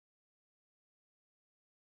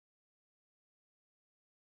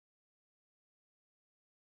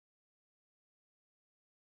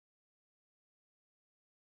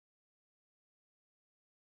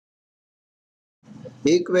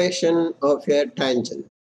Equation of a tangent.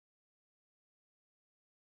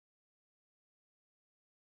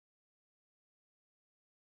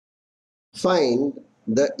 Find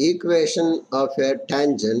the equation of a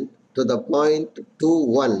tangent to the point 2,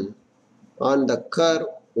 1 on the curve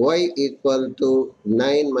y equal to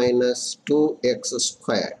 9 minus 2x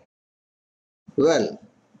squared. Well,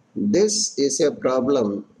 this is a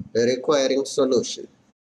problem requiring solution.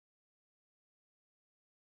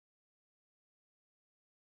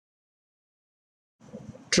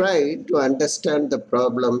 Try to understand the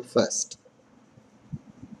problem first.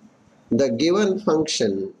 The given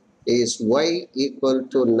function is y equal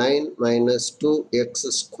to 9 minus 2x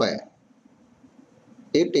squared.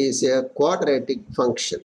 It is a quadratic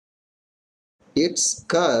function. Its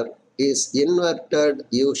curve is inverted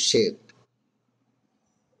U-shaped.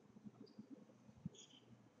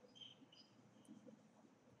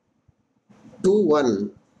 2,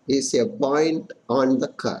 1 is a point on the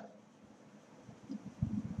curve.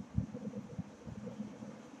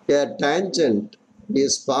 A tangent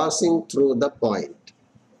is passing through the point.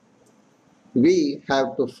 We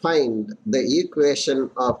have to find the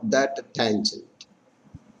equation of that tangent.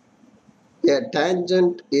 A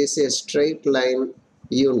tangent is a straight line,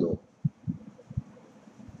 you know.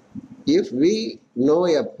 If we know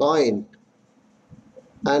a point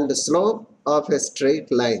and the slope of a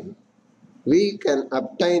straight line, we can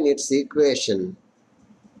obtain its equation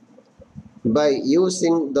by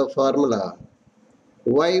using the formula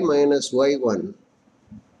y minus y1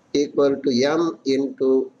 equal to m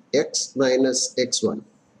into x minus x1.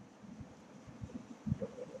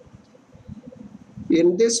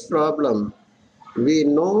 In this problem, we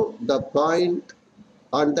know the point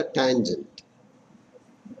on the tangent.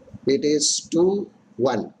 It is 2,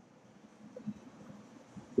 1.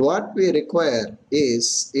 What we require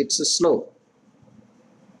is its slope.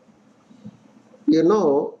 You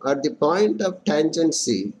know, at the point of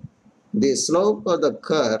tangency, the slope of the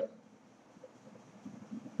curve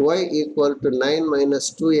y equal to 9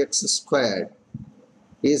 minus 2x squared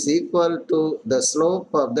is equal to the slope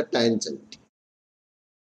of the tangent.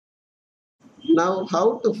 Now,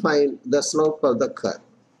 how to find the slope of the curve?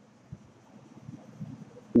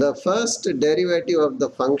 The first derivative of the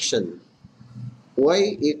function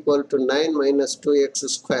y equal to 9 minus 2x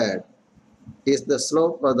squared is the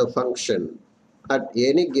slope of the function at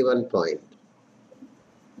any given point.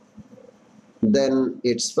 Then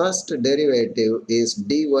its first derivative is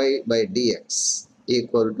dy by dx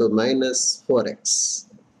equal to minus 4x.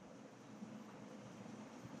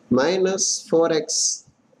 Minus 4x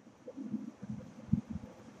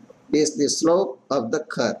is the slope of the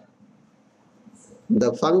curve.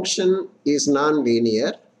 The function is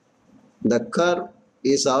nonlinear. The curve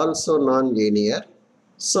is also nonlinear.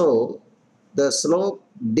 So the slope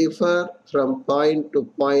differs from point to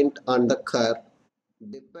point on the curve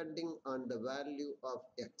depending on the value of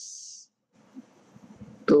x.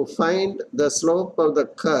 To find the slope of the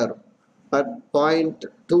curve at point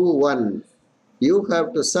 2, 1, you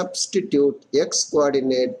have to substitute x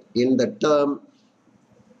coordinate in the term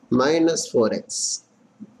minus 4x.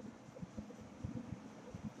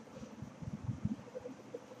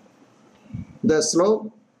 The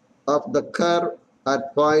slope of the curve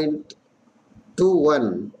at point 2,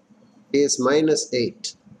 1 is minus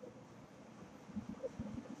 8.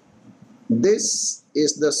 This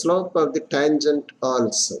is the slope of the tangent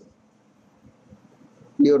also.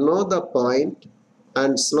 You know the point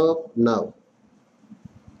and slope now.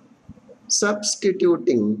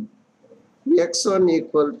 Substituting x1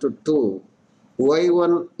 equal to 2,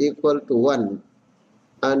 y1 equal to 1,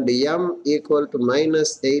 and m equal to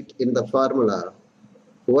minus 8 in the formula,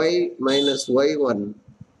 y minus y1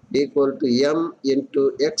 equal to m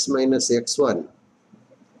into x minus x1,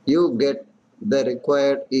 you get the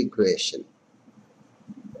required equation.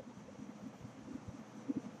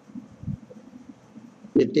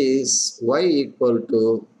 It is y equal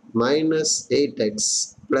to minus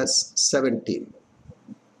 8x plus 17.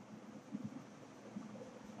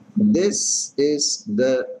 This is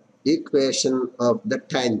the equation of the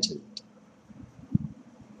tangent.